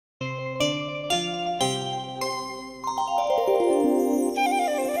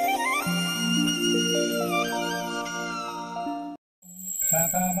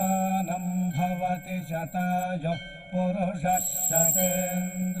शताय पुरुषः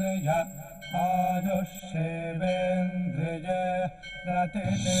शतेन्द्रिय आयुष्येवेन्द्रिय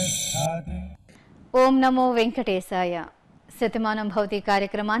प्रतिष्ठति। ఓం నమో వెంకటేశాయ. శతమానంభవతి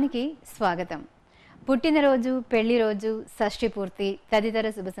కార్యక్రమానికి స్వాగతం. పుట్టినరోజు, పెళ్లి రోజు, షష్ఠి పూర్తి తదితర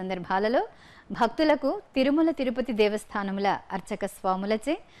శుభ సందర్భాలలో భక్తులకు తిరుమల తిరుపతి దేవస్థానముల అర్చక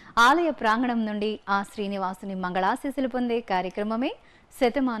స్వాములచే ఆలయ ప్రాంగణం నుండి ఆ శ్రీనివాసుని మంగళాశీస్సులు పొందే కార్యక్రమమే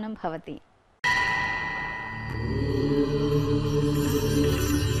శతమానం భవతి.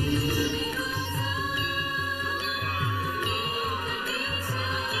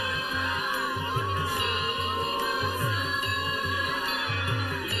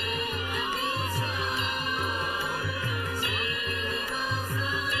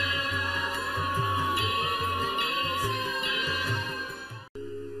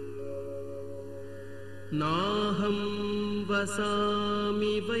 नाहं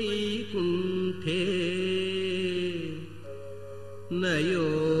वसामि वैकुण्ठे न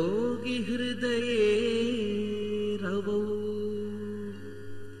योगी हृदये रवौ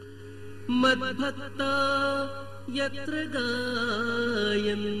मद्भक्ता यत्र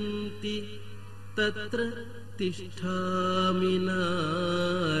गायन्ति तत्र तिष्ठामि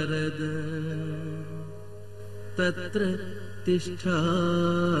नारद तत्र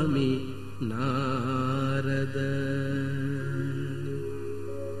तिष्ठामि नारद।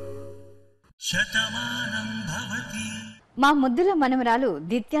 శతమానం భవతి. మా ముద్దుల మనమరాలు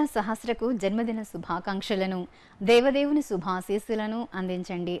దిత్యా సహస్రకు జన్మదిన శుభాకాంక్షలను, దేవదేవుని శుభాశీస్సులను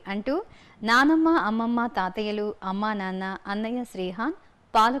అందించండి అంటూ నానమ్మ, అమ్మమ్మ, తాతయ్యలు, అమ్మా నాన్న, అన్నయ్య శ్రీహాన్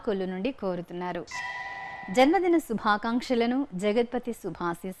పాలకొల్లు నుండి కోరుతున్నారు. జన్మదిన శుభాకాంక్షలను, జగత్పతి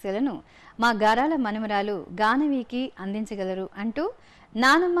శుభాశీస్సులను మా గారాల మనమరాలు గానవీకి అందించగలరు అంటూ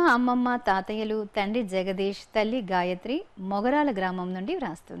నానమ్మ, అమ్మమ్మ, తాతయ్యలు, తండ్రి జగదీష్, తల్లి గాయత్రి మొగరాల గ్రామం నుండి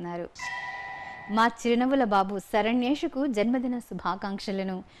వ్రాస్తున్నారు. మా చిరునవ్వుల బాబు శరణ్యేషుకు జన్మదిన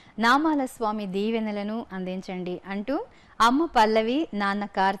శుభాకాంక్షలను, నామాల స్వామి దీవెనలను అందించండి అంటూ అమ్మ పల్లవి, నాన్న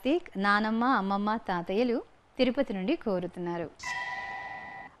కార్తీక్, నానమ్మ, అమ్మమ్మ, తాతయ్యలు తిరుపతి నుండి కోరుతున్నారు.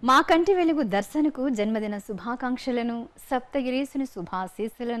 మా కంటి వెలుగు దర్శనకు జన్మదిన శుభాకాంక్షలను, సప్తగిరీసుని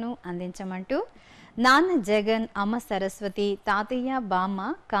శుభాశీస్సులను అందించమంటూ నాన్న జగన్, అమ్మ సరస్వతి, తాతయ్య, బామ్మ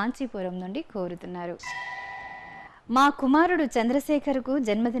కాంచీపురం నుండి కోరుతున్నారు. మా కుమారుడు చంద్రశేఖర్కు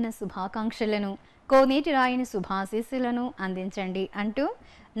జన్మదిన శుభాకాంక్షలను, కోనేటి రాయిని శుభాశీస్సులను అందించండి అంటూ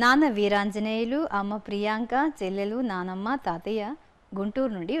నాన్న వీరాంజనేయులు, అమ్మ ప్రియాంక, చెల్లెలు, నానమ్మ, తాతయ్య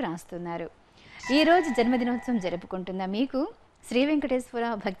గుంటూరు నుండి వ్రాస్తున్నారు. ఈరోజు జన్మదినోత్సవం జరుపుకుంటున్న మీకు శ్రీ వెంకటేశ్వర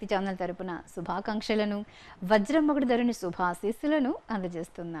భక్తి ఛానల్ తరపున శుభాకాంక్షలను, వజ్రమ్మగుడు ధరుని శుభాశీస్సులను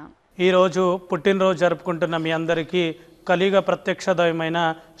అందజేస్తున్నాం. ఈరోజు పుట్టినరోజు జరుపుకుంటున్న మీ అందరికీ కలియుగ ప్రత్యక్ష దైవమైన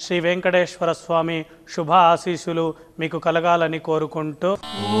శ్రీ వెంకటేశ్వర స్వామి శుభ ఆశీస్సులు మీకు కలగాలని కోరుకుంటూ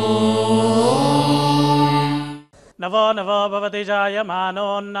నవో నవో భవతి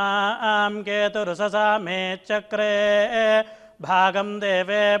జాయమానోన్నాం కేతురుససామే చక్రే భాగం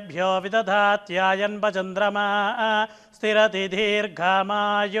దేవేభ్యో విదధాత్యాయన్భచంద్రమా స్థిరతి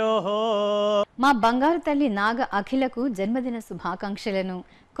దీర్ఘమాయోః. మా బంగారు తల్లి నాగ అఖిలకు జన్మదిన శుభాకాంక్షలను,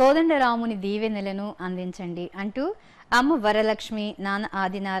 కోదండరాముని దీవెనలను అందించండి అంటూ అమ్మ వరలక్ష్మి, నాన్న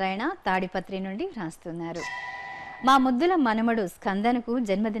ఆదినారాయణ తాడిపత్రి నుండి వ్రాస్తున్నారు. మా ముద్దుల మనమడు స్కందనకు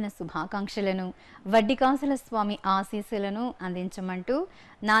జన్మదిన శుభాకాంక్షలను, వడ్డికాసుల స్వామి ఆశీస్సులను అందించమంటూ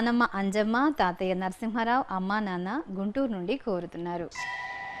నానమ్మ అంజమ్మ, తాతయ్య నరసింహారావు, అమ్మ నాన్న గుంటూరు నుండి కోరుతున్నారు.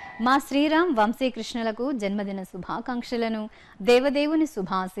 మా శ్రీరామ్ వంశీకృష్ణులకు జన్మదిన శుభాకాంక్షలను, దేవదేవుని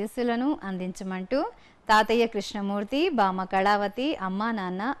శుభాశీస్సులను అందించమంటూ తాతయ్య కృష్ణమూర్తి, బామ కళావతి, అమ్మా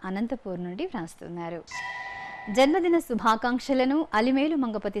నాన్న అనంతపూర్ నుండి వ్రాస్తున్నారు. జన్మదిన శుభాకాంక్షలను, అలిమేలు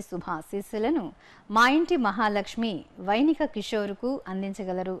మంగపతి శుభాశీస్సులను మా ఇంటి మహాలక్ష్మి వైనిక కిషోర్కు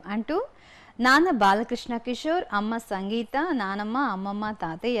అందించగలరు అంటూ నాన్న బాలకృష్ణ కిషోర్, అమ్మ సంగీత, నానమ్మ, అమ్మమ్మ,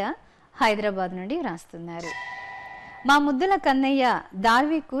 తాతయ్య హైదరాబాద్ నుండి వ్రాస్తున్నారు. మా ముద్దుల కన్నయ్య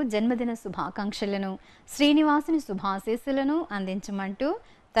దార్వికు జన్మదిన శుభాకాంక్షలను, శ్రీనివాసుని శుభాశీస్సులను అందించమంటూ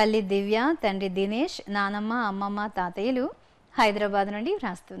తల్లి దివ్య, తండ్రి దినేష్, నానమ్మ, అమ్మమ్మ, తాతయ్యలు హైదరాబాద్ నుండి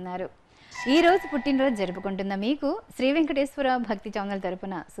వ్రాస్తున్నారు. ఈ రోజు పుట్టినరోజు జరుపుకుంటున్న మీకు శ్రీ వెంకటేశ్వర భక్తి ఛానల్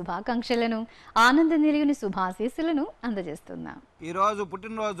తరపున శుభాకాంక్షలను, ఆనంద నిలయుని శుభాశీస్సులను అందజేస్తున్నాం. ఈ రోజు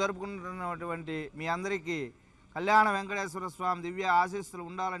పుట్టినరోజు జరుపుకుంటున్నటువంటి మీ అందరికీ కళ్యాణ వెంకటేశ్వర స్వామి దివ్య ఆశీస్సులు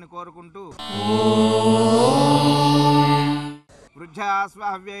ఉండాలని కోరుకుంటూ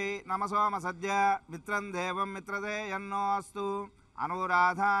వృక్షాస్వావ్యై నమసోమ సద్య మిత్రం దేవం మిత్రదే యన్నోస్తు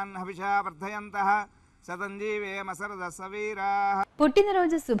అనురాధాన్ హవిషా వర్ధయంతః శతంజీవేమ సరద సవీరాః.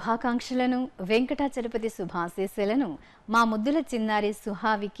 పుట్టినరోజు శుభాకాంక్షలను, వెంకటాచలపతి శుభాశీస్సులను మా ముద్దుల చిన్నారి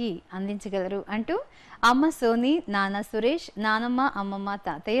సుహావికి అందించగలరు అంటూ అమ్మ సోని, నాన్న సురేష్, నానమ్మ, అమ్మమ్మ,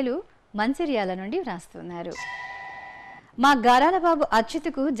 తాతయ్యలు మంచిర్యాల నుండి వ్రాస్తున్నారు. మా గారాల బాబు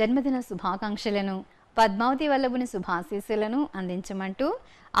అచ్యుతుకు జన్మదిన శుభాకాంక్షలను, పద్మావతి వల్లభుని శుభాశీస్సులను అందించమంటూ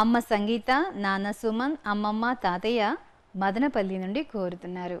అమ్మ సంగీత, నాన్న సుమన్, అమ్మమ్మ, తాతయ్య మదనపల్లి నుండి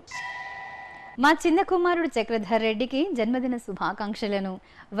కోరుతున్నారు. మా చిన్న కుమారుడు చక్రధర్ రెడ్డికి జన్మదిన శుభాకాంక్షలను,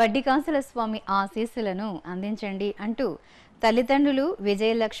 వడ్డికాసుల స్వామి ఆశీస్సులను అందించండి అంటూ తల్లిదండ్రులు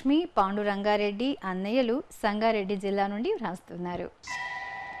విజయలక్ష్మి, పాండురంగారెడ్డి, అన్నయ్యలు సంగారెడ్డి జిల్లా నుండి వ్రాస్తున్నారు.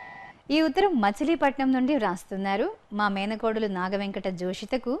 ఈ ఉత్తరం మచిలీపట్నం నుండి వ్రాస్తున్నారు. మా మేనకోడలు నాగవెంకట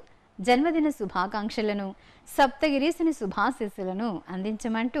జోషితకు జన్మదిన శుభాకాంక్షలను, సప్తగిరీసుని శుభాశీస్సులను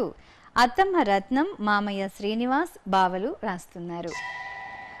అందించమంటూ అత్తమ్మ రత్నం, మామయ్య శ్రీనివాస్, బావలు రాస్తున్నారు.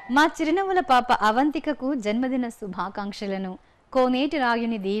 మా చిరునవ్వుల పాప అవంతికకు జన్మదిన శుభాకాంక్షలను, కోనేటి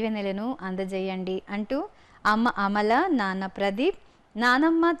రాయుని దీవెనలను అందజేయండి అంటూ అమ్మ అమల, నాన్న ప్రదీప్,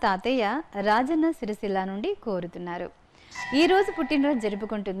 నానమ్మ, తాతయ్య రాజన్న సిరిసిల్ల నుండి కోరుతున్నారు. ఈరోజు పుట్టినరోజు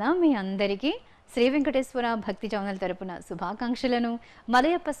జరుపుకుంటున్న మీ అందరికీ శ్రీ వెంకటేశ్వర భక్తి ఛానల్ తరపున శుభాకాంక్షలను,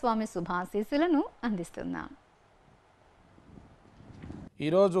 మలయప్ప స్వామి శుభాశీస్సులను అందిస్తున్నాం.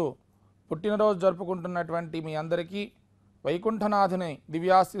 ఈరోజు పుట్టినరోజు జరుపుకుంటున్నటువంటి మీ అందరికీ వైకుంఠనాథుని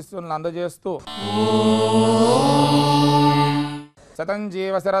దివ్యాశీస్సులను అందజేస్తూ శతం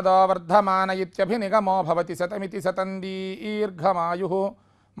జీవ శరదో వర్ధమాన ఇత్యభినిగమో భవతి శతమితి శతం దీర్ఘమాయుః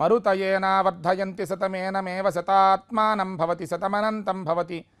మరుతయేనా వర్ధయంతి శతమేనమేవ శతాత్మానం భవతి శతమనంతం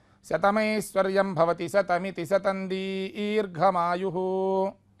భవతి శతమైశ్వర్యం భవతి శతమితి శతం దీర్ఘమాయుః.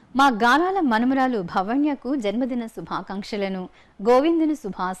 మా గానాల మనుమరాలు భవన్యకు జన్మదిన శుభాకాంక్షలను, గోవిందుని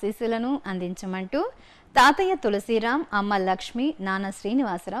శుభాశీస్సులను అందించమంటూ తాతయ్య తులసిరాం, అమ్మ లక్ష్మి, నాన్న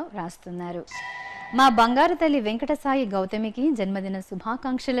శ్రీనివాసరావు రాస్తున్నారు. మా బంగారు తల్లి వెంకటసాయి గౌతమికి జన్మదిన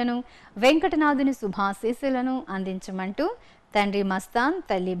శుభాకాంక్షలను, వెంకటనాథుని శుభాశీస్సులను అందించమంటూ తండ్రి మస్తాన్,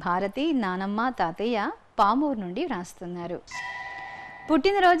 తల్లి భారతి, నానమ్మ, తాతయ్య పామూరు నుండి రాస్తున్నారు.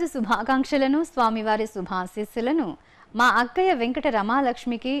 పుట్టినరోజు శుభాకాంక్షలను, స్వామివారి శుభాశీస్సులను మా అక్కయ్య వెంకట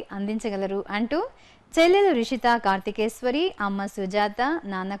రమాలక్ష్మికి అందించగలరు అంటూ చెల్లెలు రిషిత కార్తికేశ్వరి, అమ్మ సుజాత,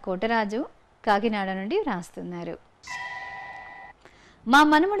 నాన్న కోటరాజు కాకినాడ నుండి రాస్తున్నారు. మా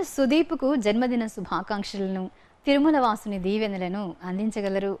మనముడు సుదీప్కు జన్మదిన శుభాకాంక్షలను, తిరుమల వాసుని దీవెనలను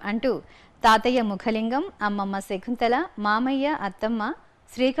అందించగలరు అంటూ తాతయ్య ముఖలింగం, అమ్మమ్మ శకుంతల, మామయ్య, అత్తమ్మ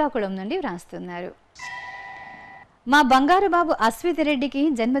శ్రీకాకుళం నుండి వ్రాస్తున్నారు. మా బంగారు బాబు అశ్విత్ రెడ్డికి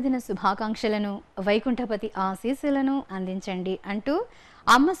జన్మదిన శుభాకాంక్షలను, వైకుంఠపతి ఆశీస్సులను అందించండి అంటూ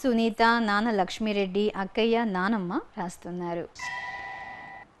అమ్మ సునీత, నాన్న లక్ష్మీరెడ్డి, అక్కయ్య, నానమ్మ రాస్తున్నారు.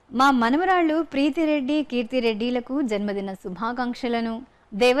 మా మనమరాళ్ళు ప్రీతిరెడ్డి, కీర్తిరెడ్డిలకు జన్మదిన శుభాకాంక్షలను,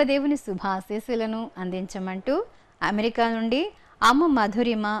 దేవదేవుని శుభాశీస్సులను అందించమంటూ అమెరికా నుండి అమ్మ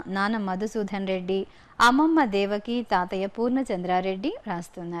మధురిమ, నాన్న మధుసూదన్ రెడ్డి, అమ్మమ్మ దేవకి, తాతయ్య పూర్ణచంద్రారెడ్డి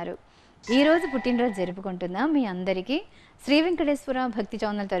రాస్తున్నారు. ఈరోజు పుట్టినరోజు జరుపుకుంటున్న మీ అందరికీ శ్రీ వెంకటేశ్వర భక్తి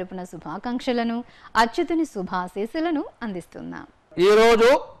ఛానల్ తరపున శుభాకాంక్షలను, అచ్యుతుని శుభాశీస్సులను అందిస్తున్నాం. ఈరోజు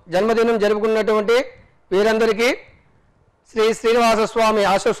జన్మదినం జరుపుకున్నటువంటి వీరందరికీ శ్రీ శ్రీనివాస స్వామి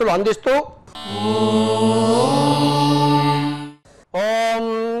ఆశీస్సులు అందిస్తూ ఓం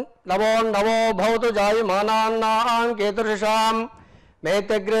నమో నమో భవతు జాయమానాన్నాం కేతుర్షాం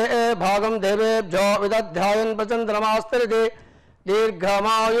మేతగ్రే భాగం దేవేభ్యో విదధ్యాయన్ ప్రచంద్రమాస్తరితే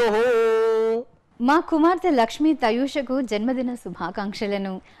దీర్ఘమాయుః. మా కుమార్తె లక్ష్మీ తయూషకు జన్మదిన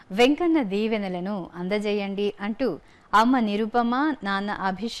శుభాకాంక్షలను, వెంకన్న దీవెనలను అందజేయండి అంటూ అమ్మ నిరుపమ, నాన్న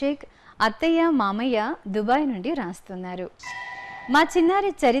అభిషేక్, అత్తయ్య, మామయ్య దుబాయ్ నుండి రాస్తున్నారు. మా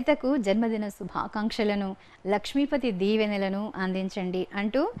చిన్నారి చరితకు జన్మదిన శుభాకాంక్షలను, లక్ష్మీపతి దీవెనలను అందించండి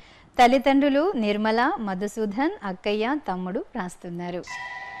అంటూ తల్లిదండ్రులు నిర్మల, మధుసూదన్, అక్కయ్య, తమ్ముడు రాస్తున్నారు.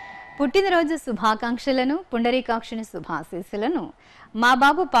 పుట్టినరోజు శుభాకాంక్షలను, పుండరీకాక్షుని శుభాశీస్సులను మా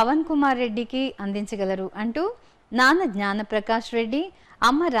బాబు పవన్ కుమార్ రెడ్డికి అందించగలరు అంటూ నాన్న జ్ఞానప్రకాష్ రెడ్డి,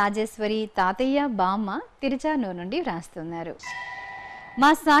 అమ్మ రాజేశ్వరి, తాతయ్య, బామ్మ తిరుచానూరు నుండి వ్రాస్తున్నారు. మా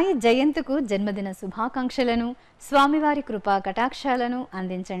సాయి జయంత్కు జన్మదిన శుభాకాంక్షలను, స్వామివారి కృపా కటాక్షాలను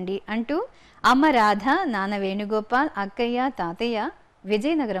అందించండి అంటూ అమ్మ రాధ, నాన్న వేణుగోపాల్, అక్కయ్య, తాతయ్య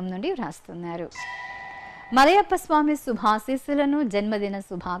విజయనగరం నుండి వ్రాస్తున్నారు. మలయప్ప స్వామి శుభాశీస్సులను, జన్మదిన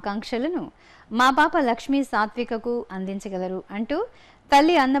శుభాకాంక్షలను మా పాప లక్ష్మీ సాత్వికకు అందించగలరు అంటూ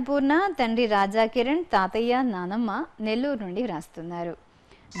తల్లి అన్నపూర్ణ, తండ్రి రాజా కిరణ్, తాతయ్య, నానమ్మ నెల్లూరు నుండి వ్రాస్తున్నారు.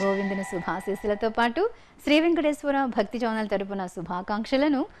 గోవిందుని శుభాశీస్సులతో పాటు శ్రీ వెంకటేశ్వర భక్తి ఛానల్ తరపున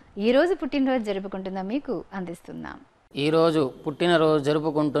శుభాకాంక్షలను ఈరోజు పుట్టినరోజు జరుపుకుంటున్న మీకు అందిస్తున్నాం. ఈరోజు పుట్టినరోజు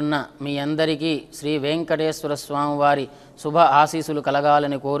జరుపుకుంటున్న మీ అందరికీ శ్రీ వెంకటేశ్వర స్వామి వారి శుభ ఆశీస్సులు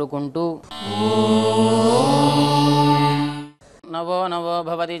కలగాలని కోరుకుంటూ నవో నవో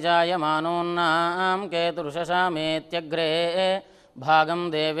భవతి జాయమానోన్నాం కేతుర్షశామేత్యగ్రే భాగం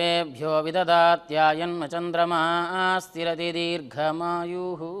దేవేభ్యో విదదాత్యాయన్మ చంద్రమా స్థిరతి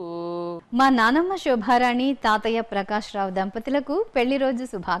దీర్ఘమాయుః. మా నానమ్మ శోభారాణి తాతయ్య ప్రకాష్ రావు దంపతులకు పెళ్లి రోజు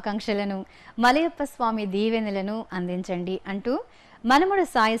శుభాకాంక్షలను మలయప్ప స్వామి దీవెనలను అందించండి అంటూ మనముడు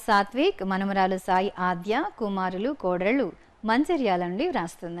సాయి సాత్విక్, మనమరాలు సాయి ఆద్య, కుమారులు కోడళ్ళు మంచిర్యాల నుండి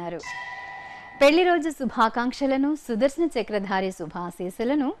వ్రాస్తున్నారు. పెళ్లి రోజు శుభాకాంక్షలను, సుదర్శన చక్రధారి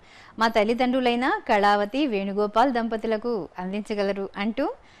శుభాశీస్సులను మా తల్లిదండ్రులైన కళావతి, వేణుగోపాల్ దంపతులకు అందించగలరు అంటూ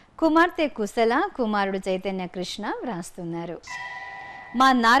కుమార్తె కుశల, కుమారుడు చైతన్య కృష్ణ వ్రాస్తున్నారు. మా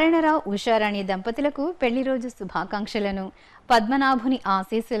నారాయణరావు, ఉషారాణి దంపతులకు పెళ్లి రోజు శుభాకాంక్షలను, పద్మనాభుని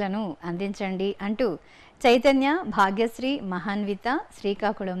ఆశీస్సులను అందించండి అంటూ చైతన్య, భాగ్యశ్రీ, మహాన్విత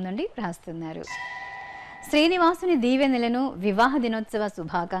శ్రీకాకుళం నుండి వ్రాస్తున్నారు. శ్రీనివాసుని దీవెనలను, వివాహ దినోత్సవ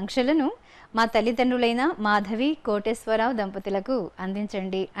శుభాకాంక్షలను మా తల్లిదండ్రులైన మాధవి, కోటేశ్వరరావు దంపతులకు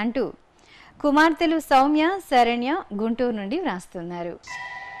అందించండి అంటూ కుమార్తెలు సౌమ్య, శరణ్య గుంటూరు నుండి వ్రాస్తున్నారు.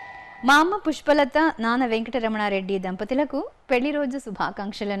 మా అమ్మ పుష్పలత, నాన్న వెంకటరమణారెడ్డి దంపతులకు పెళ్లి రోజు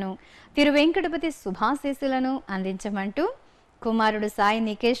శుభాకాంక్షలను, తిరువెంకటపతి శుభాశీస్సులను అందించమంటూ కుమారుడు సాయి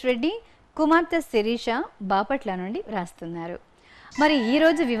నికేష్ రెడ్డి, కుమార్తె శిరీష బాపట్ల నుండి వ్రాస్తున్నారు. మరి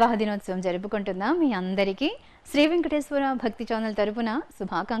ఈరోజు వివాహ దినోత్సవం జరుపుకుంటున్న మీ అందరికీ శ్రీ వెంకటేశ్వర భక్తి ఛానల్ తరపున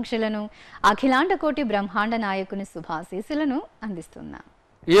శుభాకాంక్షలను, అఖిలాండ కోటి బ్రహ్మాండ నాయకుని శుభాశీస్సులను అందిస్తున్నాం.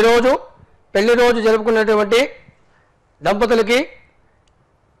 ఈరోజు పెళ్లి రోజు జరుపుకున్నటువంటి దంపతులకి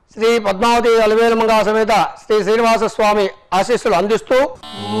శ్రీ పద్మావతి అలవేలమంగా సమేత శ్రీ శ్రీనివాస స్వామి ఆశీస్సులు అందిస్తూ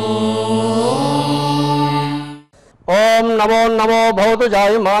ఓం నమో నమో భవతు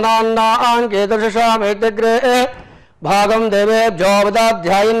జాయమానాన్నాంకేతర్షామేతగ్రే భాగం దేవేభ్యో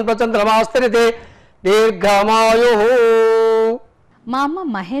విదాధ్యాయన్ ప్రచంద్రమాస్తరితే దీర్ఘమాయు. మా అమ్మ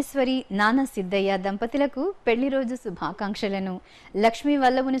మహేశ్వరి, నాన్న సిద్ధయ్య దంపతులకు పెళ్లి రోజు శుభాకాంక్షలను, లక్ష్మీ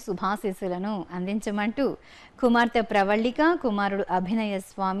వల్లభుని శుభాశీస్సులను అందించమంటూ కుమార్తె ప్రవళిక, కుమారుడు అభినయ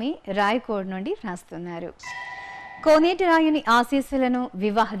స్వామి రాయకోడ్ నుండి రాస్తున్నారు. కోనేటి రాయుని ఆశీస్సులను,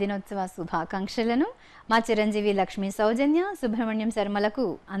 వివాహ దినోత్సవ శుభాకాంక్షలను మా చిరంజీవి లక్ష్మీ సౌజన్య, సుబ్రహ్మణ్యం శర్మలకు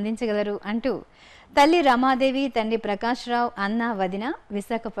అందించగలరు అంటూ తల్లి రమాదేవి, తండ్రి ప్రకాష్ రావు, అన్న వదిన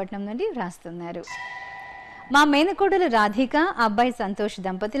విశాఖపట్నం నుండి వ్రాస్తున్నారు. మా మేనకోడలు రాధిక, అబ్బాయి సంతోష్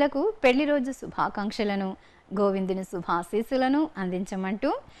దంపతులకు పెళ్లి రోజు శుభాకాంక్షలను, గోవిందుని శుభాశీస్సులను అందించమంటూ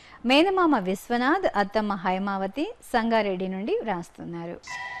మేనమామ విశ్వనాథ్, అత్తమ్మ హైమావతి సంగారెడ్డి నుండి వ్రాస్తున్నారు.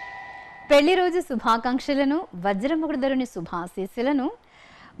 పెళ్లి రోజు శుభాకాంక్షలను, వజ్రముకుడుధరుని శుభాశీస్సులను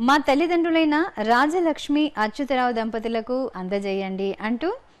మా తల్లిదండ్రులైన రాజలక్ష్మి, అచ్యుతరావు దంపతులకు అందజేయండి అంటూ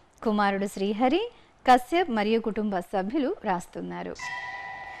కుమారుడు శ్రీహరి, కశ్యప్ మరియు కుటుంబ సభ్యులు రాస్తున్నారు.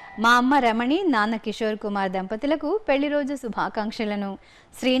 మా అమ్మ రమణి, నాన్న కిషోర్ కుమార్ దంపతులకు పెళ్లి రోజు శుభాకాంక్షలను,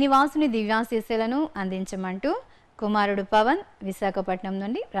 శ్రీనివాసుని దివ్యాశీస్సులను అందించమంటూ కుమారుడు పవన్ విశాఖపట్నం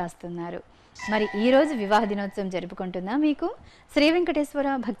నుండి రాస్తున్నారు. మరి ఈరోజు వివాహ దినోత్సవం జరుపుకుంటున్న మీకు శ్రీ వెంకటేశ్వర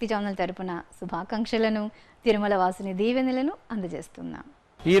భక్తి ఛానల్ తరపున శుభాకాంక్షలను, తిరుమల వాసుని దీవెనలను అందజేస్తున్నాం.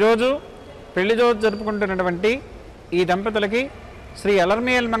 ఈరోజు పెళ్లి రోజు జరుపుకుంటున్నటువంటి ఈ దంపతులకి శ్రీ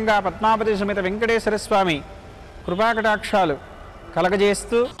అలర్మేల్మంగా పద్మావతి సమేత వెంకటేశ్వర స్వామి కృపాకటాక్షాలు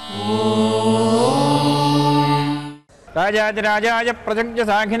కలగజేస్తూ రాజాదిరాజాయ ప్రజజ్ఞ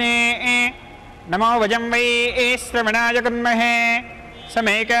సాఘినే నమో వజం వై శ్రవణాయ కన్మహే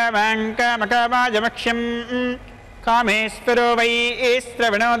సమేకమాంకమకామాజమక్ష్యం కామేశ్వరో వై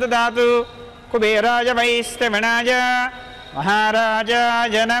శ్రవణో దదాతు కుబేరాయ వై శ్రవణాయ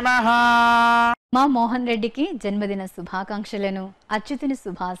మహారాజాయ నమః. మా మోహన్ రెడ్డికి జన్మదిన శుభాకాంక్షలను, అచ్యుతుని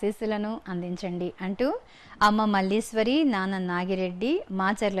శుభాశీస్సులను అందించండి అంటూ అమ్మ మల్లీశ్వరి, నాన్న నాగిరెడ్డి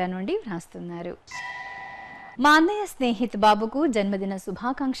మాచర్ల నుండి వ్రాస్తున్నారు. మా అన్నయ్య స్నేహిత్ బాబుకు జన్మదిన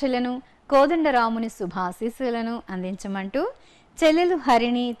శుభాకాంక్షలను, కోదండరాముని శుభాశీస్సులను అందించమంటూ చెల్లెలు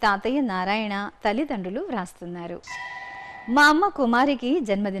హరిణి, తాతయ్య నారాయణ తల్లిదండ్రులు వ్రాస్తున్నారు. మా అమ్మ కుమారికి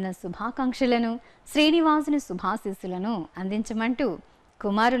జన్మదిన శుభాకాంక్షలను, శ్రీనివాసుని శుభాశీస్సులను అందించమంటూ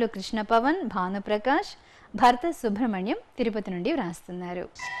కుమారులు కృష్ణపవన్, భానుప్రకాష్, భర్త సుబ్రహ్మణ్యం తిరుపతి నుండి వ్రాస్తున్నారు.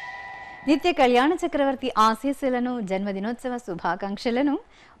 నిత్య కళ్యాణ చక్రవర్తి ఆశీస్సులను, జన్మదినోత్సవ శుభాకాంక్షలను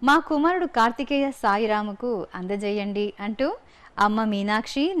మా కుమారుడు కార్తికేయ సాయిరాముకు అందజేయండి అంటూ అమ్మ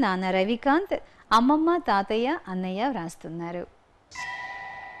మీనాక్షి, నాన్న రవికాంత్, అమ్మమ్మ, తాతయ్య, అన్నయ్య వ్రాస్తున్నారు.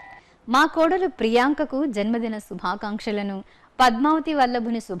 మా కోడలు ప్రియాంకకు జన్మదిన శుభాకాంక్షలను, పద్మావతి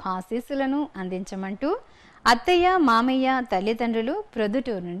వల్లభుని శుభాశీస్సులను అందించమంటూ అత్తయ్య, మామయ్య తల్లిదండ్రులు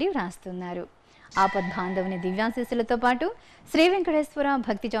ప్రొద్దుటూరు నుండి వ్రాస్తున్నారు. ఆపద్బాంధవుని దివ్యాశీస్సులతో పాటు శ్రీ వెంకటేశ్వర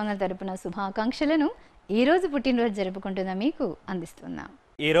భక్తి ఛానల్ తరపున శుభాకాంక్షలను ఈరోజు పుట్టినరోజు జరుపుకుంటున్న మీకు అందిస్తున్నాం.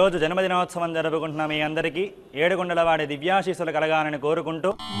 ఈరోజు జన్మదినోత్సవం జరుపుకుంటున్న మీ అందరికీ ఏడుగుండలవాడి దివ్యాశీస్సులు కలగాలని కోరుకుంటూ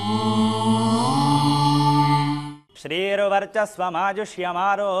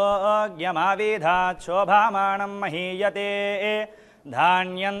శ్రీరువర్చస్వమాజుష్యమారోగ్యమావిధాత్ శోభామానం మహీయతే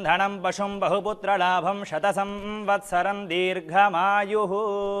ధాన్యం ధనం పశుం బహుపుత్రలాభం శత సంవత్సరం దీర్ఘమాయు.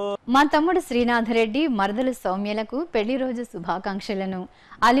 మా తమ్ముడు శ్రీనాథరెడ్డి మరదలు సౌమ్యలకు పెళ్లి రోజు శుభాకాంక్షలను,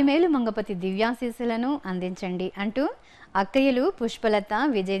 అలిమేలు మంగపతి దివ్యాశీస్సులను అందించండి అంటూ అక్కయ్యలు పుష్పలత,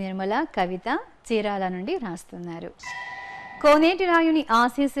 విజయ నిర్మల, కవిత చీరాల నుండి రాస్తున్నారు. కోనేటి రాయుని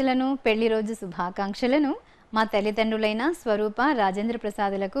ఆశీస్సులను, పెళ్లి రోజు శుభాకాంక్షలను మా తల్లిదండ్రులైన స్వరూప, రాజేంద్ర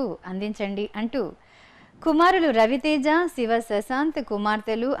ప్రసాదులకు అందించండి అంటూ కుమారులు రవితేజ, శివ శశాంత్,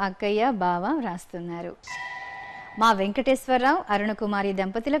 కుమార్తెలు అక్కయ్య, బావ రాస్తున్నారు. మా వెంకటేశ్వరరావు, అరుణకుమారి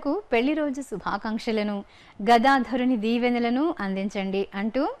దంపతులకు పెళ్లి రోజు శుభాకాంక్షలను, గదాధరుని దీవెనలను అందించండి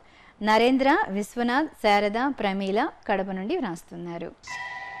అంటూ నరేంద్ర, విశ్వనాథ్, శారద, ప్రమీల కడప నుండి రాస్తున్నారు.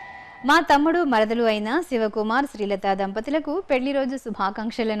 మా తమ్ముడు మరదలు అయిన శివకుమార్, శ్రీలత దంపతులకు పెళ్లి రోజు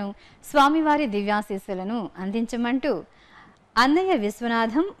శుభాకాంక్షలను, స్వామివారి దివ్యాశీస్సులను అందించమంటూ అన్నయ్య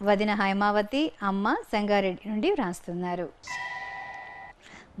విశ్వనాథం, వదిన హైమావతి, అమ్మ సంగారెడ్డి నుండి వ్రాస్తున్నారు.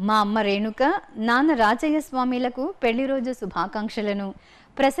 మా అమ్మ రేణుక, నాన్న రాజయ్య స్వామిలకు పెళ్లి రోజు శుభాకాంక్షలను,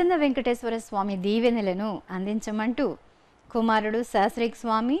 ప్రసన్న వెంకటేశ్వర స్వామి దీవెనలను అందించమంటూ కుమారుడు శాస్త్రిక్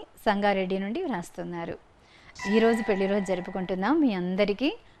స్వామి సంగారెడ్డి నుండి వ్రాస్తున్నారు. ఈరోజు పెళ్లి రోజు జరుపుకుంటున్నాం మీ అందరికీ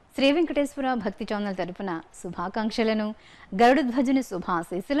శ్రీ వెంకటేశ్వర భక్తి ఛానల్ తరపున శుభాకాంక్షలను, గరుడధ్వజుని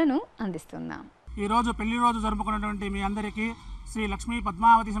శుభాశీస్సులను అందిస్తున్నాం. ఈరోజు పెళ్లి రోజు జరుపుకున్నటువంటి మీ అందరికీ శ్రీ లక్ష్మీ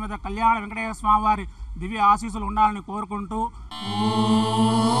పద్మావతి సమేత కళ్యాణ వెంకటేశ్వర స్వామి వారి దివ్య ఆశీస్సులు ఉండాలని కోరుకుంటూ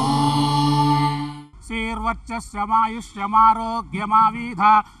శ్రీర్వర్చస్యమాయుష్యమారోగ్యమావిధ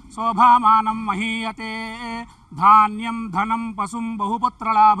శోభామానం మహీయతే ధాన్యం ధనం పశుం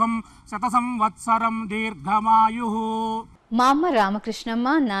బహుపుత్రలాభం శత సంవత్సరం దీర్ఘమాయు. మా అమ్మ రామకృష్ణమ్మ,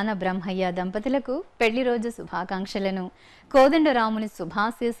 నాన్న బ్రహ్మయ్య దంపతులకు పెళ్లి రోజు శుభాకాంక్షలను, కోదండరాముని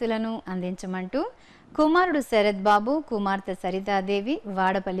శుభాశీస్సులను అందించమంటూ కుమారుడు శరత్ బాబు, కుమార్తె సరితాదేవి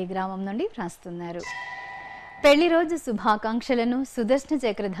వాడపల్లి గ్రామం నుండి వ్రాస్తున్నారు. పెళ్లి రోజు శుభాకాంక్షలను, సుదర్శన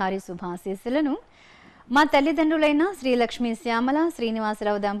చక్రధారి శుభాశీస్సులను మా తల్లిదండ్రులైన శ్రీలక్ష్మి శ్యామల,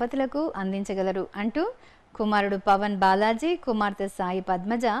 శ్రీనివాసరావు దంపతులకు అందించగలరు అంటూ కుమారుడు పవన్ బాలాజీ, కుమార్తె సాయి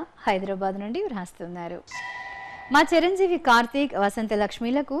పద్మజ హైదరాబాద్ నుండి వ్రాస్తున్నారు. మా చిరంజీవి కార్తీక్, వసంత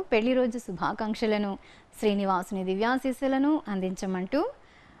లక్ష్మిలకు పెళ్లి రోజు శుభాకాంక్షలను, శ్రీనివాసుని దివ్యాశీస్సులను అందించమంటూ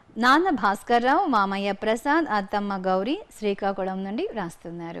నాన్న భాస్కర్రావు, మామయ్య ప్రసాద్, అత్తమ్మ గౌరీ శ్రీకాకుళం నుండి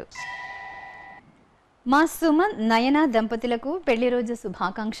వ్రాస్తున్నారు. మా సుమన్, నయన దంపతులకు పెళ్లి రోజు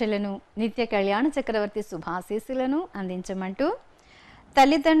శుభాకాంక్షలను, నిత్య కళ్యాణ చక్రవర్తి శుభాశీస్సులను అందించమంటూ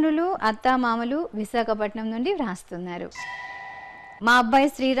తల్లిదండ్రులు, అత్తామామలు విశాఖపట్నం నుండి వ్రాస్తున్నారు. మా అబ్బాయి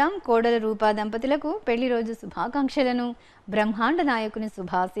శ్రీరామ్, కోడల రూపా దంపతులకు పెళ్లి రోజు శుభాకాంక్షలను, బ్రహ్మాండ నాయకుని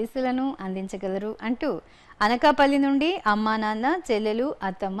శుభాశీస్సులను అందించగలరు అంటూ అనకాపల్లి నుండి అమ్మా, నాన్న, చెల్లెలు,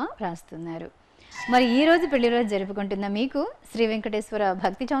 అత్తమ్మ వ్రాస్తున్నారు. మరి ఈ రోజు పెళ్లి రోజు జరుపుకుంటున్న మీకు శ్రీ వెంకటేశ్వర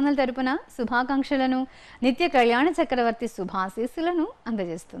భక్తి ఛానల్ తరపున శుభాకాంక్షలను, నిత్య కళ్యాణ చక్రవర్తి శుభాశీస్సులను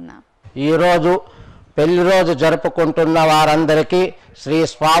అందజేస్తున్నాం. ఈరోజు పెళ్లి రోజు జరుపుకుంటున్న వారందరికీ శ్రీ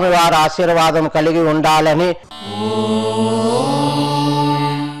స్వామివారి ఆశీర్వాదం కలిగి ఉండాలని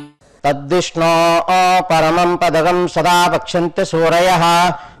తద్విష్ణో పరమం పదగం సదా వక్ష్యంతి సూరయః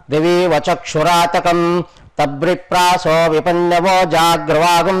దివి వచక్షురాతకం తబ్రిప్రాసో విపన్నవో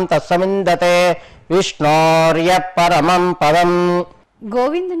జాగ్రవాగం తస్సమిందతే విష్ణోర్య పరమం పదం.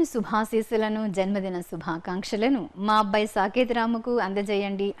 గోవిందుని శుభాశీస్సులను, జన్మదిన శుభాకాంక్షలను మా అబ్బాయి సాకేత్ రాముకు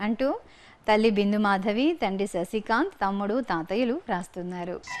అందజేయండి అంటూ తల్లి బిందు మాధవి, తండ్రి శశికాంత్, తమ్ముడు, తాతయ్యలు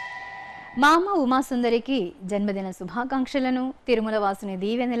రాస్తున్నారు. మా అమ్మ ఉమాసుందరికి జన్మదిన శుభాకాంక్షలను, తిరుమల వాసుని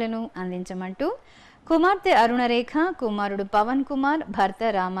దీవెనలను అందించమంటూ కుమార్తె అరుణరేఖ, కుమారుడు పవన్ కుమార్, భర్త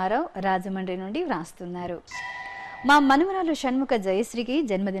రామారావు రాజమండ్రి నుండి వ్రాస్తున్నారు. మా మనుమరాలు షణ్ముఖ జయశ్రీకి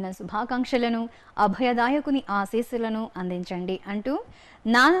జన్మదిన శుభాకాంక్షలను, అభయదాయకుని ఆశీస్సులను అందించండి అంటూ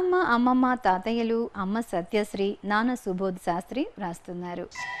నానమ్మ, అమ్మమ్మ, తాతయ్యలు, అమ్మ సత్యశ్రీ, నాన్న సుబోధ్ శాస్త్రి వ్రాస్తున్నారు.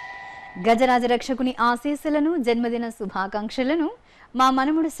 గజరాజ రక్షకుని ఆశీస్సులను, జన్మదిన శుభాకాంక్షలను మా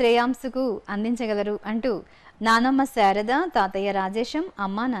మనముడు శ్రేయాంసుకు అందించగలరు అంటూ నానమ్మ శారద, తాతయ్య రాజేశం,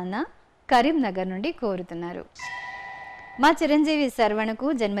 అమ్మ, నాన్న కరీంనగర్ నుండి కోరుతున్నారు. మా చిరంజీవి శర్వణకు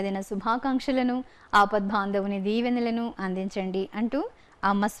జన్మదిన శుభాకాంక్షలను, ఆపద్బాంధవుని దీవెనలను అందించండి అంటూ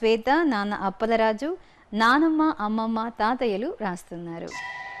అమ్మ శ్వేత, నాన్న అప్పలరాజు, నానమ్మ, అమ్మమ్మ, తాతయ్యలు రాస్తున్నారు.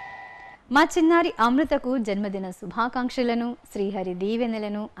 మా చిన్నారి అమృతకు జన్మదిన శుభాకాంక్షలను, శ్రీహరి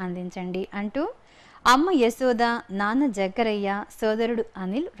దీవెనలను అందించండి అంటూ అమ్మ యశోద, నాన్న జగ్గరయ్య, సోదరుడు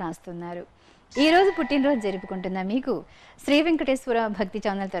అనిల్ రాస్తున్నారు. ఈరోజు పుట్టినరోజు జరుపుకుంటున్న మీకు శ్రీ వెంకటేశ్వర భక్తి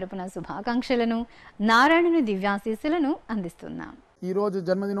ఛానల్ తరపున శుభాకాంక్షలను, నారాయణుని దివ్యాశీస్సులను అందిస్తున్నాం. ఈరోజు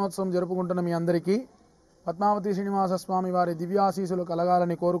జన్మదినోత్సవం జరుపుకుంటున్న మీ అందరికీ పద్మావతి శ్రీనివాస స్వామి వారి దివ్యాశీసులు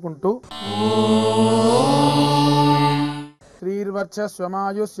కలగాలని కోరుకుంటూ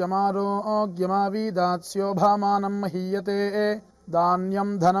శ్రీర్వర్చస్వమాయుష్యమారోగ్యమావిదాత్స్యోభామానం మహీయతే ధాన్యం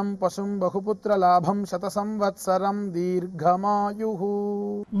ధనం పశుం బహుపుత్ర లాభం శత సంవత్సరం దీర్ఘమాయుః.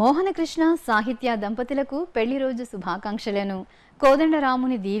 మోహనకృష్ణ సాహిత్య దంపతులకు పెళ్లి రోజు శుభాకాంక్షలను,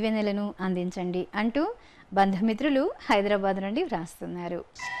 కోదండరాముని దీవెనలను అందించండి అంటూ బంధుమిత్రులు హైదరాబాద్ నుండి వ్రాస్తున్నారు.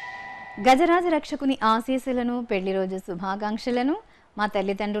 గజరాజ రక్షకుని ఆశీస్సులను, పెళ్లి రోజు శుభాకాంక్షలను మా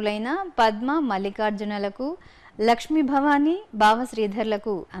తల్లిదండ్రులైన పద్మ మల్లికార్జునలకు, లక్ష్మీ భవాని బావ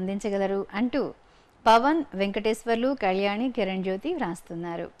శ్రీధర్లకు అందించగలరు అంటూ పవన్, వెంకటేశ్వర్లు, కళ్యాణి, కిరణ్ జ్యోతి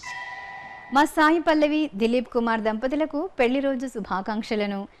వ్రాస్తున్నారు. మా సాయి పల్లవి, దిలీప్ కుమార్ దంపతులకు పెళ్లి రోజు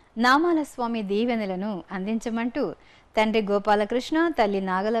శుభాకాంక్షలను, నామాల స్వామి దీవెనలను అందించమంటూ తండ్రి గోపాలకృష్ణ, తల్లి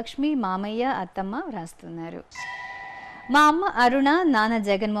నాగలక్ష్మి, మామయ్య, అత్తమ్మ వ్రాస్తున్నారు. మా అమ్మ అరుణ, నాన్న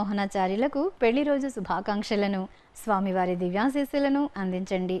జగన్మోహనాచార్యులకు పెళ్లి రోజు శుభాకాంక్షలను, స్వామివారి దివ్యాశీస్సులను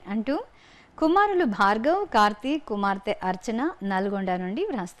అందించండి అంటూ కుమారులు భార్గవ్, కార్తీక్, కుమార్తె అర్చన నల్గొండ నుండి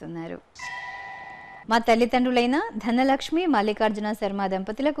వ్రాస్తున్నారు. మా తల్లిదండ్రులైన ధనలక్ష్మి, మల్లికార్జున శర్మ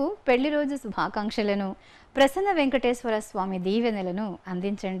దంపతులకు పెళ్లి రోజు శుభాకాంక్షలను, ప్రసన్న వెంకటేశ్వర స్వామి దీవెనలను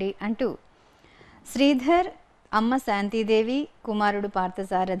అందించండి అంటూ శ్రీధర్, అమ్మ శాంతిదేవి, కుమారుడు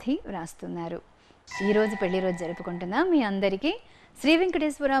పార్థసారథి వ్రాస్తున్నారు. ఈరోజు పెళ్లి రోజు జరుపుకుంటున్న మీ అందరికీ శ్రీ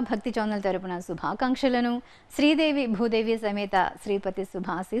వెంకటేశ్వర భక్తి ఛానల్ తరపున శుభాకాంక్షలను, శ్రీదేవి భూదేవి సమేత శ్రీపతి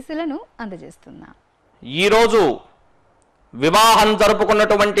శుభాశీస్సులను అందజేస్తున్నా. ఈరోజు వివాహం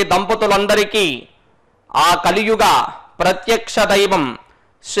జరుపుకున్నటువంటి దంపతులందరికీ ఆ కలియుగ ప్రత్యక్ష దైవం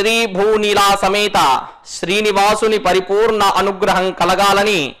శ్రీ భూనీలా సమేత శ్రీనివాసుని పరిపూర్ణ అనుగ్రహం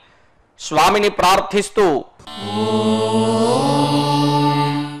కలగాలని స్వామిని ప్రార్థిస్తూ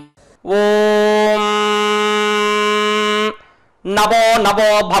ఓం నవో నవో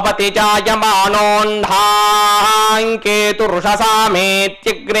భవతి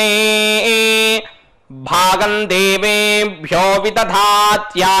జాయమానోన్ధాంకేతురుషసామేత్యగ్రే భాగం దేవేభ్యో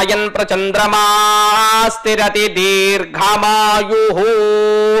విదధాత్యాయన్ ప్రచంద్రమా స్థిరతి దీర్ఘమాయుః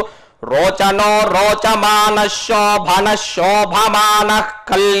రోచనో రోచమాన శోభన శోభమాన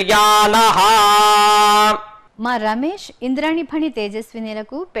కళ్యాణః. మా రమేష్, ఇంద్రాణి ఫణి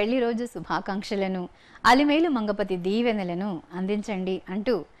తేజస్వినిలకు పెళ్లి రోజు శుభాకాంక్షలను, అలిమేలు మంగపతి దీవెనలను అందించండి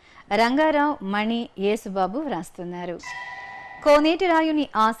అంటూ రంగారావు, మణి, యేసుబాబు వ్రాస్తున్నారు. కోనేటి రాయుని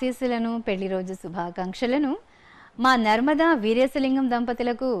ఆశీస్సులను, పెళ్లి రోజు శుభాకాంక్షలను మా నర్మదా వీరేశలింగం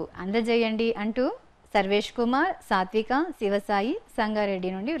దంపతులకు అందజేయండి అంటూ సర్వేష్ కుమార్, సాత్విక, శివసాయి సంగారెడ్డి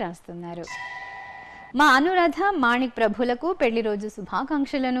నుండి వ్రాస్తున్నారు. మా అనురాధ, మాణిక్ ప్రభులకు పెళ్లి రోజు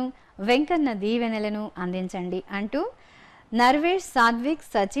శుభాకాంక్షలను, వెంకన్న దీవెనలను అందించండి అంటూ నర్వేష్, సాత్విక్,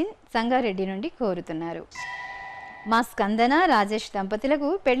 సచిన్ సంగారెడ్డి నుండి కోరుతున్నారు. మా స్కందన, రాజేష్ దంపతులకు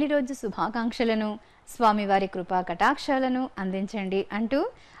పెళ్లి రోజు శుభాకాంక్షలను, స్వామివారి కృపా కటాక్షాలను అందించండి అంటూ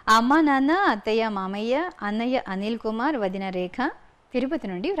అమ్మ, నాన్న, అత్తయ్య, మామయ్య, అన్నయ్య అనిల్ కుమార్, వదిన రేఖ తిరుపతి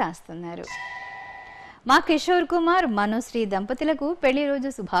నుండి వ్రాస్తున్నారు. మా కిషోర్ కుమార్, మనుశ్రీ దంపతులకు పెళ్లి రోజు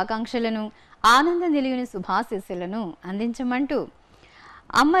శుభాకాంక్షలను, ఆనంద నిలయుని శుభాశీస్సులను అందించమంటూ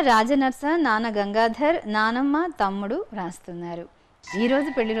అమ్మ రాజనర్స, నాన్న గంగాధర్, నానమ్మ, తమ్ముడు వ్రాస్తున్నారు. ఈరోజు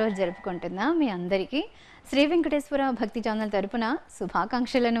పెళ్లి రోజు జరుపుకుంటున్న మీ అందరికీ శ్రీ వెంకటేశ్వర భక్తి ఛానల్ తరపున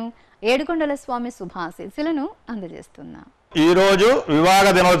శుభాకాంక్షలను, ఏడుకొండల స్వామి శుభాశీస్సులను అందజేస్తున్నా. ఈరోజు వివాహ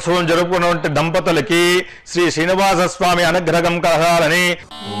దినోత్సవం జరుపుకున్న దంపతులకి శ్రీ శ్రీనివాస స్వామి అనుగ్రహం కలగాలని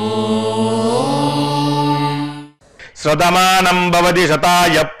సతమానంభవతి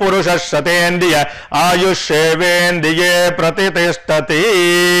శతాయ పురుష శతేంద్రియ ఆయుష్యేవేంద్రియే ప్రతిష్టతి.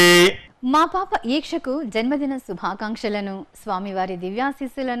 మా పాప ఈక్షకు జన్మదిన శుభాకాంక్షలను, స్వామివారి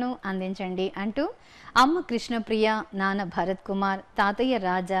దివ్యాశీస్సులను అందించండి అంటూ అమ్మ కృష్ణప్రియ, నాన్న భరత్ కుమార్, తాతయ్య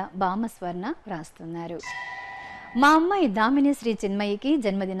రాజా, బామ్మ స్వర్ణ వ్రాస్తున్నారు. మా అమ్మాయి దామిని శ్రీ చిన్మయికి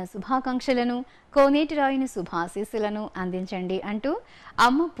జన్మదిన శుభాకాంక్షలను, కోనేటి రాయుని శుభాశీస్సులను అందించండి అంటూ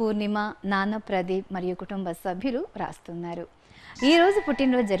అమ్మ పూర్ణిమ, నాన్న ప్రదీప్ మరియు కుటుంబ సభ్యులు వ్రాస్తున్నారు. ఈరోజు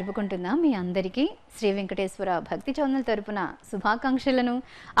పుట్టినరోజు జరుపుకుంటున్న మీ అందరికీ శ్రీ వెంకటేశ్వర భక్తి ఛానల్ తరపున శుభాకాంక్షలను,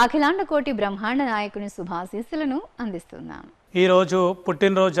 అఖిలాండ కోటి బ్రహ్మాండ నాయకుని శుభాశీస్సులను అందిస్తున్నాం. ఈరోజు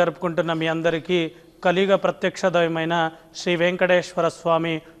పుట్టినరోజు జరుపుకుంటున్న మీ అందరికీ కలియుగ ప్రత్యక్ష దైవమైన శ్రీ వెంకటేశ్వర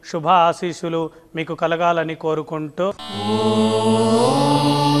స్వామి శుభ ఆశీస్సులు మీకు కలగాలని కోరుకుంటూ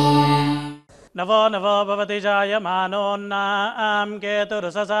నవో నవో భవతి జాయమానోన్నాం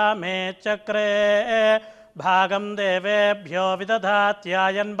కేతురుససామే చక్రే భాగం దేవేభ్యో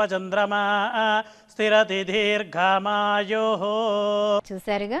విదధాత్యాయన్ భచంద్రమా స్థిరతి దీర్ఘమాయుః.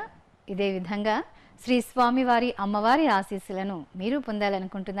 చూశారుగా, ఇదే విధంగా శ్రీ స్వామివారి అమ్మవారి ఆశీస్సులను మీరు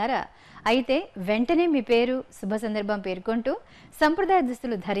పొందాలనుకుంటున్నారా? అయితే వెంటనే మీ పేరు, శుభ సందర్భం పేర్కొంటూ సంప్రదాయ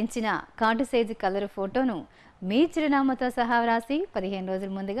దుస్తులు ధరించిన కార్డు సైజు కలర్ ఫోటోను మీ చిరునామాతో సహా వ్రాసి 15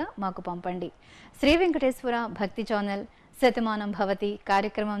 రోజుల ముందుగా మాకు పంపండి. శ్రీ వెంకటేశ్వర భక్తి ఛానల్, శతమానం భవతి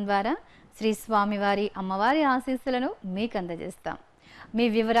కార్యక్రమం ద్వారా శ్రీ స్వామివారి అమ్మవారి ఆశీస్సులను మీకు అందజేస్తాం. మీ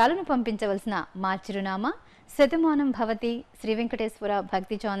వివరాలను పంపించవలసిన మా చిరునామా శతమానం భవతి, శ్రీ వెంకటేశ్వర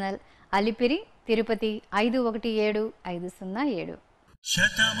భక్తి ఛానల్, అలిపిరి, తిరుపతి 517507.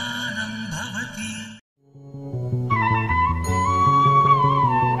 శతమానం భవతి.